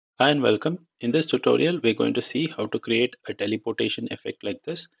Hi and welcome. In this tutorial, we're going to see how to create a teleportation effect like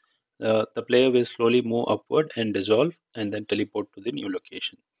this. The player will slowly move upward and dissolve and then teleport to the new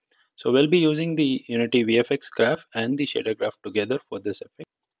location. So we'll be using the Unity VFX graph and the shader graph together for this effect.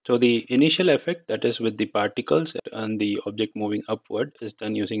 So the initial effect, that is with the particles and the object moving upward, is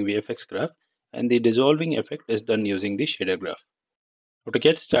done using VFX graph, and the dissolving effect is done using the shader graph. So to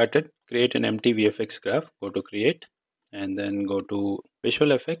get started, create an empty VFX graph, go to create, and then go to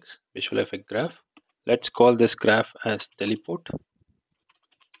visual effects, visual effect graph. Let's call this graph as teleport.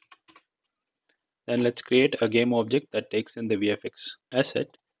 Then let's create a game object that takes in the VFX asset.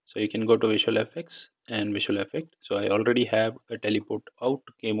 So you can go to visual effects and visual effect. So I already have a teleport out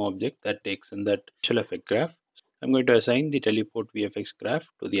game object that takes in that visual effect graph. I'm going to assign the teleport VFX graph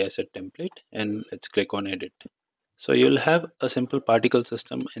to the asset template, and let's click on edit. So you'll have a simple particle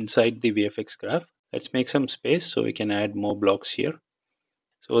system inside the VFX graph. Let's make some space so we can add more blocks here.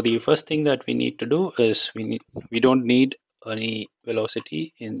 So the first thing that we need to do is we don't need any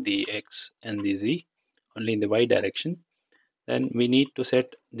velocity in the X and the Z, only in the Y direction. Then we need to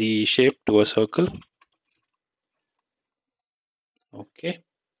set the shape to a circle. Okay.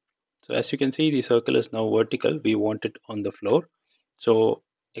 So as you can see, the circle is now vertical. We want it on the floor. So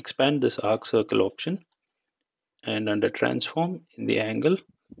expand this arc circle option, and under transform in the angle,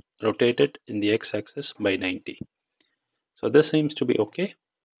 rotate it in the x-axis by 90. So this seems to be okay.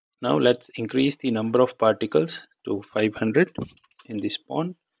 Now let's increase the number of particles to 500 in the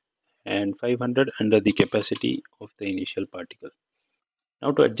spawn and 500 under the capacity of the initial particle.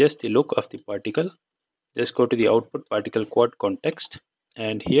 Now to adjust the look of the particle, just go to the output particle quad context,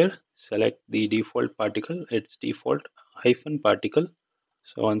 and here select the default particle. It's default hyphen particle.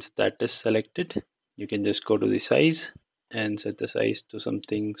 So once that is selected, you can just go to the size and set the size to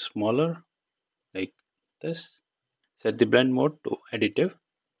something smaller like this. Set the blend mode to additive,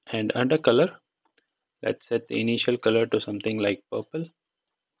 and under color, let's set the initial color to something like purple.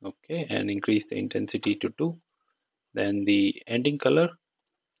 Okay, and increase the intensity to 2. Then the ending color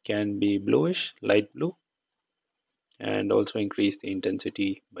can be bluish, light blue, and also increase the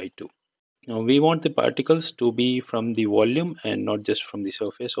intensity by 2. Now we want the particles to be from the volume and not just from the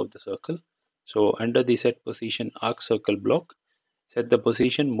surface of the circle. So under the set position arc circle block, set the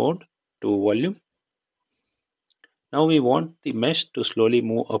position mode to volume. Now we want the mesh to slowly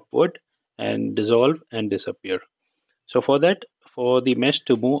move upward and dissolve and disappear. So for that, for the mesh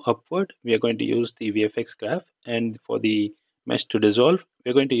to move upward, we are going to use the VFX graph, and for the mesh to dissolve,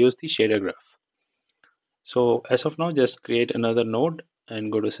 we're going to use the shader graph. So as of now, just create another node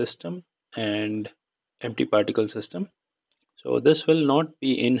and go to system and empty particle system. So this will not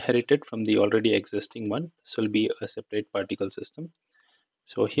be inherited from the already existing one. This will be a separate particle system.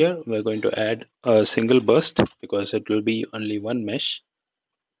 So here we're going to add a single burst because it will be only one mesh,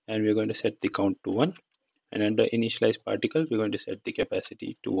 and we're going to set the count to 1, and under initialize particle we're going to set the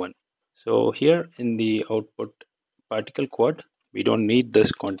capacity to 1. So here in the output particle quad, we don't need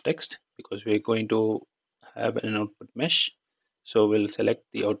this context because we're going to have an output mesh. So we'll select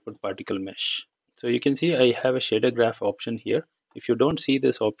the output particle mesh. So you can see I have a shader graph option here. If you don't see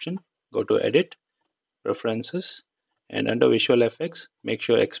this option, go to edit, preferences, and under visual effects, make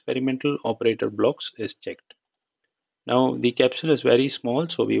sure experimental operator blocks is checked. Now the capsule is very small,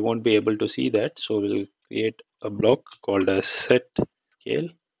 so we won't be able to see that. So we'll create a block called as set scale,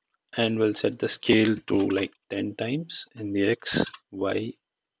 and we'll set the scale to like 10 times in the X, Y,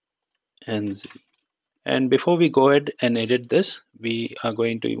 and Z. And before we go ahead and edit this, we are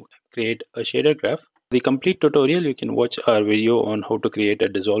going to create a shader graph. The complete tutorial, you can watch our video on how to create a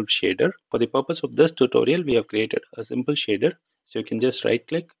dissolve shader. For the purpose of this tutorial, we have created a simple shader. So you can just right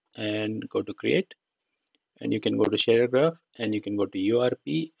click and go to create, and you can go to shader graph, and you can go to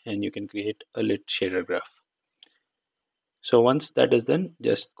URP, and you can create a lit shader graph. So once that is done,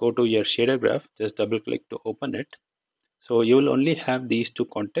 just go to your shader graph, just double click to open it. So you will only have these two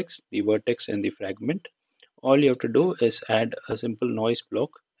contexts, the vertex and the fragment. All you have to do is add a simple noise block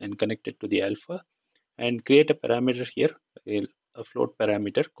and connect it to the alpha, and create a parameter here, a float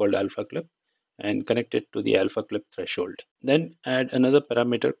parameter called alpha clip, and connect it to the alpha clip threshold. Then add another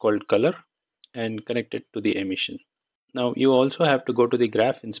parameter called color and connect it to the emission. Now you also have to go to the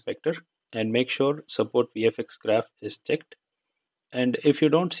graph inspector and make sure support VFX graph is checked. And if you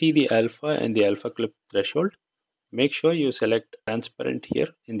don't see the alpha and the alpha clip threshold, make sure you select transparent here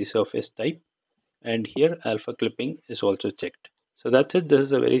in the surface type, and here alpha clipping is also checked. So that's it. This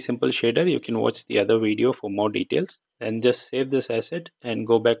is a very simple shader. You can watch the other video for more details, and just save this asset and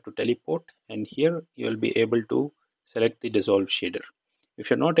go back to teleport, and here you'll be able to select the dissolve shader. If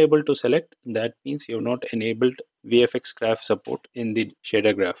you're not able to select, that means you've not enabled VFX graph support in the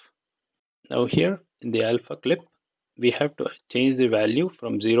shader graph. Now here in the alpha clip, we have to change the value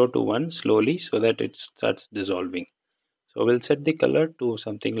from 0 to 1 slowly so that it starts dissolving. So we'll set the color to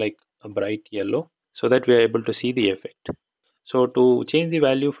something like a bright yellow so that we are able to see the effect. So to change the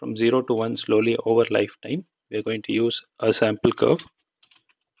value from 0 to 1 slowly over lifetime, we're going to use a sample curve.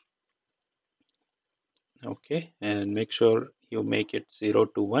 Okay, and make sure you make it 0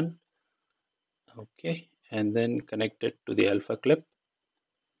 to 1. Okay, and then connect it to the alpha clip.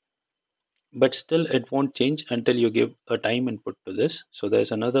 But still it won't change until you give a time input to this. So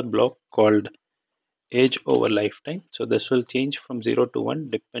there's another block called age over lifetime. So this will change from 0 to 1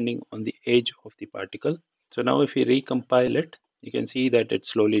 depending on the age of the particle. So now if we recompile it, you can see that it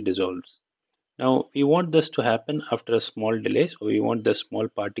slowly dissolves. Now we want this to happen after a small delay. So we want the small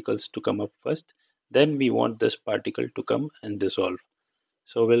particles to come up first. Then we want this particle to come and dissolve.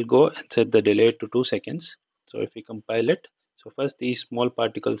 So we'll go and set the delay to 2 seconds. So if we compile it, so first these small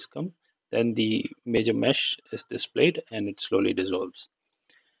particles come, then the major mesh is displayed and it slowly dissolves.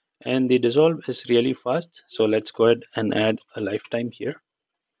 And the dissolve is really fast. So let's go ahead and add a lifetime here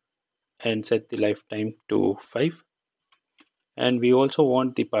and set the lifetime to 5. And we also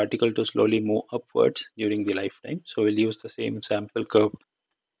want the particle to slowly move upwards during the lifetime. So we'll use the same sample curve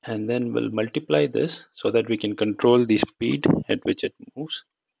and then we'll multiply this so that we can control the speed at which it moves.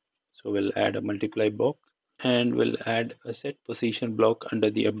 So we'll add a multiply block and we'll add a set position block under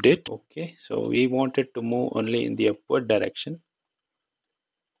the update. Okay, so we want it to move only in the upward direction.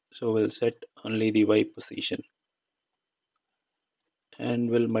 So we'll set only the Y position and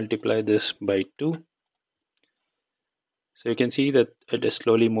we'll multiply this by 2. So you can see that it is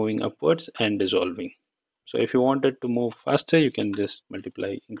slowly moving upwards and dissolving. So if you want it to move faster, you can just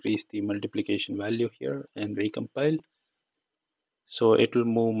increase the multiplication value here and recompile. So it will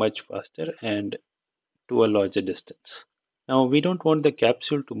move much faster and to a larger distance. Now we don't want the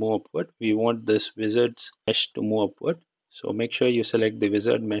capsule to move upward. We want this wizard's mesh to move upward. So make sure you select the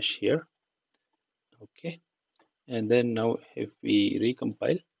wizard mesh here. Okay. And then now if we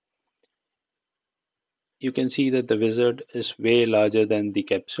recompile, you can see that the wizard is way larger than the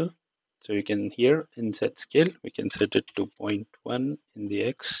capsule. So you can here in set scale, we can set it to 0.1 in the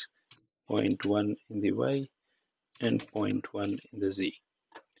X, 0.1 in the Y, and 0.1 in the Z.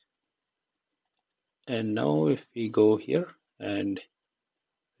 And now if we go here and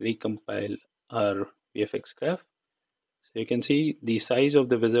recompile our VFX graph, so you can see the size of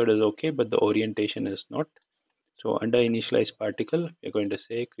the wizard is okay, but the orientation is not. So under initialize particle, we're going to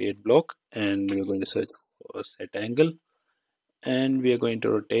say create block and we're going to search for set angle and we are going to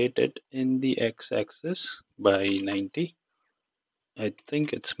rotate it in the x-axis by 90. I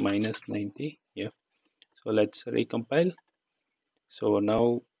think it's minus 90. Yeah. So let's recompile. So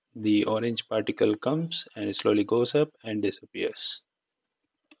now the orange particle comes and it slowly goes up and disappears.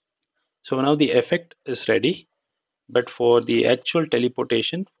 So now the effect is ready. But for the actual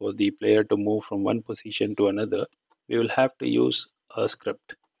teleportation, for the player to move from one position to another, we will have to use a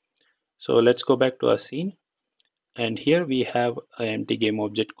script. So let's go back to our scene. And here we have an empty game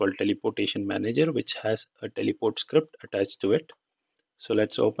object called Teleportation Manager, which has a teleport script attached to it. So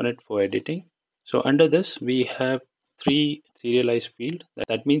let's open it for editing. So under this, we have 3 serialized fields.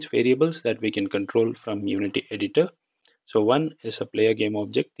 That means variables that we can control from Unity Editor. So one is a player game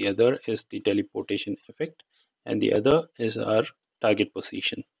object, the other is the teleportation effect, and the other is our target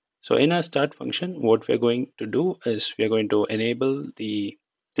position. So in our start function, what we're going to do is we're going to enable the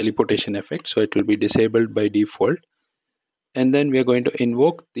teleportation effect. So it will be disabled by default. And then we're going to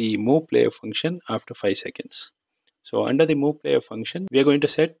invoke the move player function after 5 seconds. So under the move player function, we are going to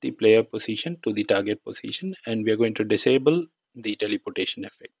set the player position to the target position and we are going to disable the teleportation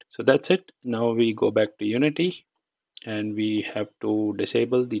effect. So that's it. Now we go back to Unity and we have to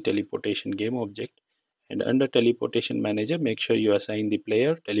disable the teleportation game object, and under teleportation manager make sure you assign the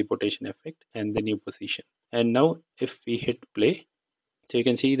player teleportation effect and the new position. And now if we hit play, so you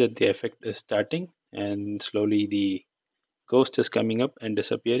can see that the effect is starting and slowly the ghost is coming up and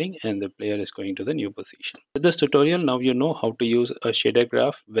disappearing and the player is going to the new position. With this tutorial, now you know how to use a shader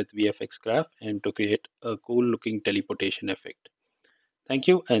graph with VFX graph and to create a cool looking teleportation effect. Thank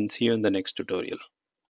you and see you in the next tutorial.